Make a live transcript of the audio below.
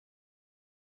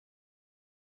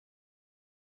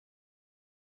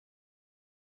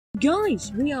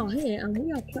Guys, we are here and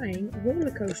we are playing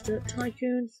RollerCoaster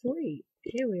Tycoon 3.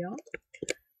 Here we are,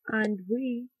 and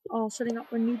we are setting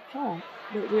up a new park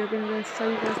that we are going to go show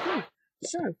you guys through.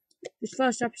 So, this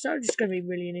first episode is going to be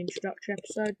really an introductory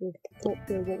episode. We'll talk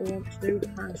through what we want to do, the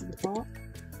plans of the park,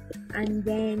 and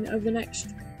then over the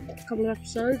next couple of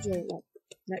episodes, or like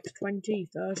next 20,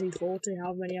 30, 40,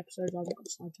 however many episodes I want to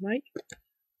decide to make,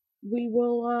 we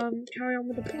will carry on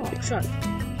with the park. So,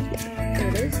 here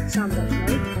it is, sandbox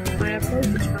mode. I have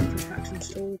both expansion packs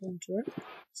installed onto it.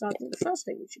 So I think the first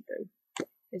thing we should do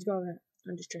is go ahead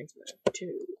and just change it to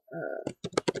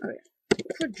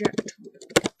project.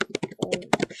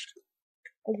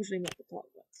 Obviously not the park,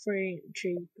 but free and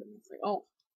cheap and nothing. Oh,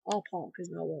 our park is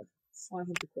now worth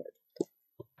 500 quid.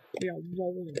 We are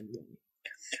rolling in money.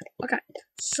 Okay,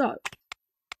 so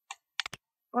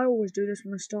I always do this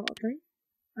when I start a thing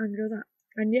and go that.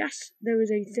 And yes, there is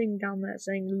a thing down there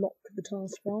saying lock the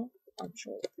taskbar. I'm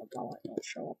sure that might not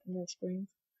show up on your screens,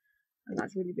 and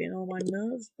that's really been on my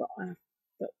nerves. But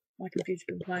my computer's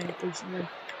been playing it recently,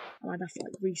 and I'd have to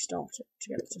like restart it to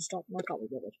get it to stop, and I can't be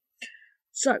bothered.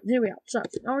 So here we are. So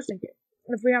I was thinking,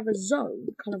 if we have a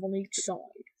zone kind of on each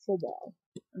side for a while,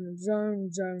 and then zone,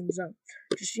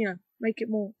 just make it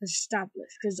more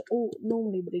established, because all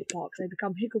normally with these parks they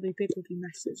become higgledy-piggledy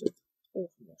messes of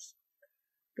awesomeness.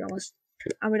 To be honest.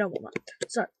 And we don't want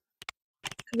that. So,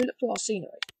 can we look to our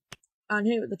scenery? And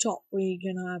here at the top, we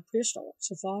can have prehistoric,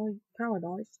 safari,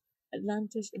 paradise,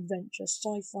 Atlantis, adventure,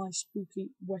 sci-fi,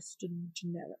 spooky, western,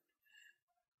 generic.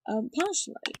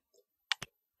 Personally,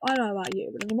 I don't know about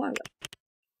you, but at the moment,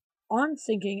 I'm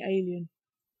thinking alien.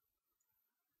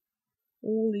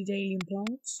 All these alien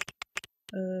plants.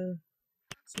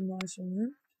 Some nice on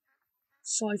there.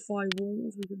 Sci-fi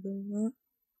walls, we could build that.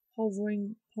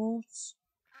 Hovering paths.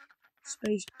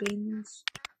 Space bins,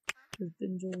 because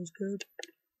bins are always good.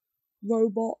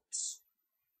 Robots.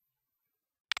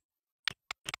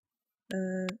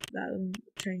 That doesn't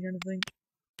change anything.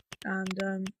 And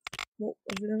what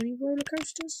are there any roller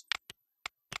coasters?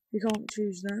 We can't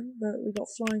choose them, but we've got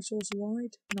Flying Saucer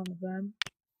Ride, none of them.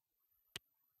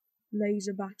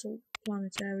 Laser Battle,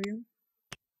 Planetarium.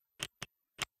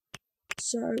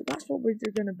 So that's what we're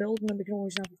going to build, and then we can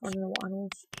always have, I don't know what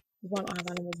animals. We might not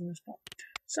have animals in this part.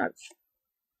 So,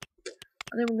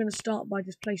 I think we're going to start by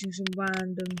just placing some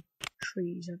random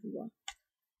trees everywhere.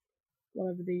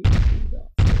 Whatever these trees are.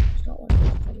 Start like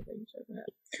placing some of these over here.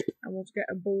 And we'll get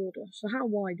a border. So how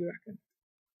wide do you reckon?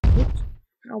 Oops.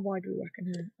 How wide do we reckon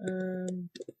here?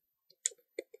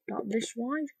 About this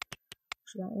wide?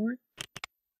 So that wide.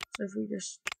 So if we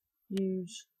just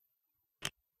use the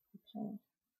path.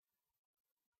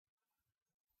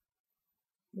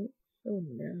 Oops. Oh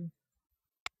no.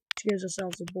 To give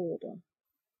ourselves a border.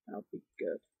 That would be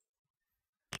good.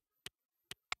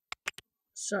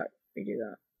 So, we do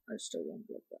that. I still want to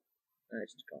block that. No,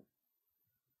 it's just gone.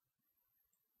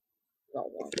 Oh,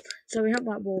 wow. So we have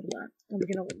that border there, and we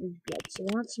can have these blobs. So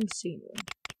we'll add some scenery.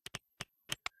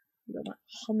 We've got that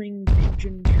humming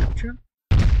pigeon catcher.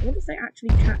 I wonder if they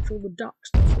actually catch all the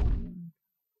ducks that fly around.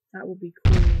 That would be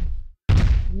cool.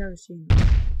 I've never seen that.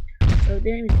 So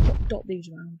the aim is to dot these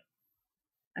around.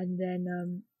 And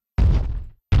then,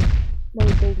 when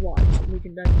we build wide, so we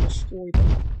can then destroy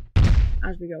them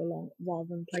as we go along, rather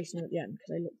than placing them at the end, because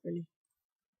they look really,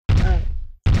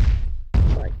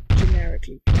 like,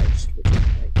 generically placed, which is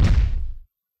great.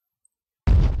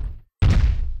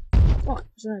 Right,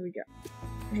 so there we go.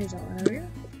 Here's our area.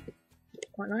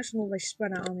 Quite nice, and all they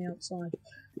spread out on the outside,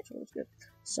 so that's good.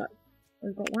 So,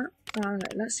 we've got that.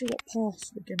 Alright, let's see what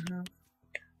paths we can have.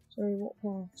 So, what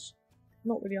paths?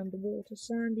 Not really underwater.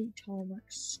 Sandy, tarmac,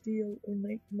 steel,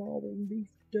 ornate, marble, leaf,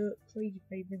 dirt, crazy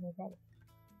paving, or gravel.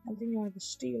 I'm thinking either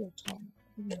steel or tarmac.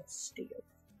 I think it's steel.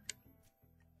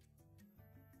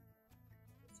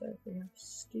 So if we have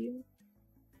steel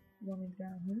running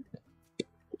down here.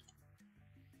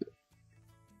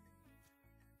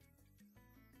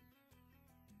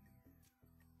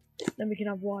 Then we can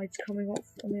have wides coming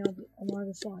off on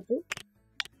either side. Ooh.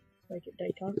 Make it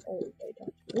daytime. Oh,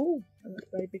 daytime. Oh, and that's a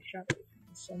very big shadow.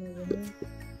 The sun over here.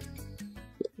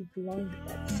 Be blinded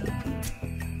by the sun.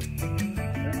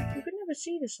 You could never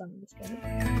see the sun in this game.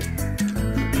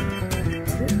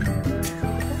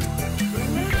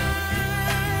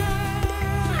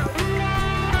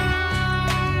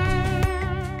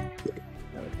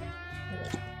 There we go.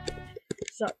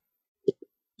 So,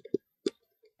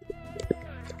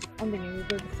 I'm thinking we'll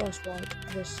go the first one.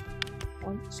 This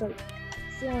one. So,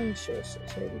 flying saucers,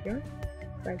 here we go.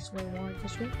 Very small line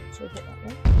this one, so we'll put that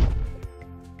one.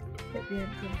 Put the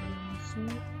entrance on the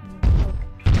side, and then put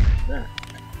that.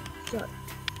 So,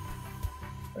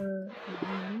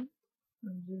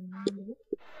 And zoom around a bit.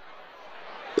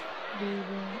 We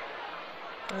will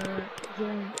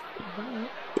join that.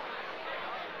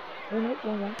 Oh no,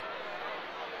 one way.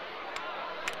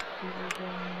 We will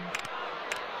join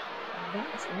that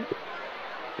side.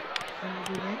 And we'll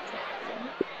do that side.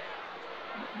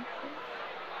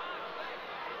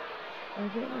 I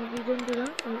don't know if we're going to do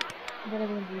that, or what I'm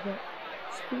going to do that.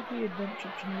 Spooky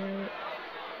adventure generic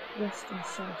west and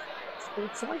south. It's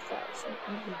called sci-fi, so it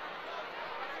can't be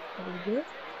probably good.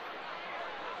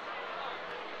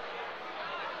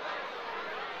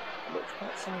 It looks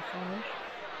quite sci-fi-ish.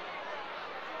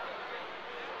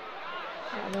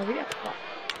 There we go.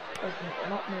 Open it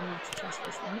one up, no need to test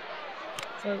this one.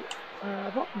 So,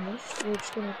 apart from this, we're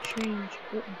just going to change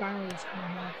what barrels can we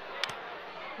have.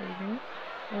 There we go.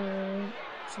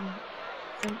 Some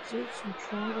fences, some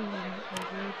tribal,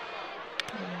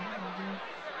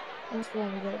 that's the one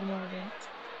we got at the moment.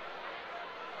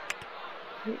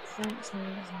 Big fence here,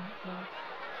 isn't it?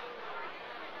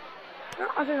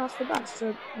 I think that's the best, so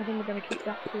I think we're going to keep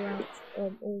that throughout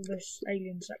all this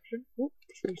alien section.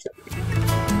 Oops, reset. Okay,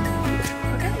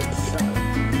 so I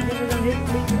think we're going to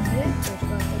leave it here for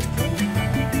this first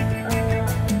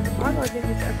episode. I think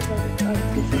this episode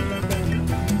is a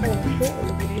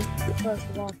shorter video, the first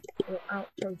of our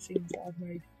outro scenes that I've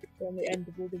made on the end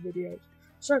of all the videos.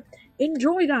 So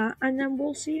enjoy that, and then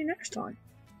we'll see you next time.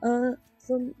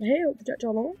 From here at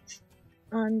Projectile Launch,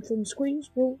 and from Squeeze,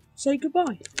 we'll say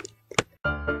goodbye.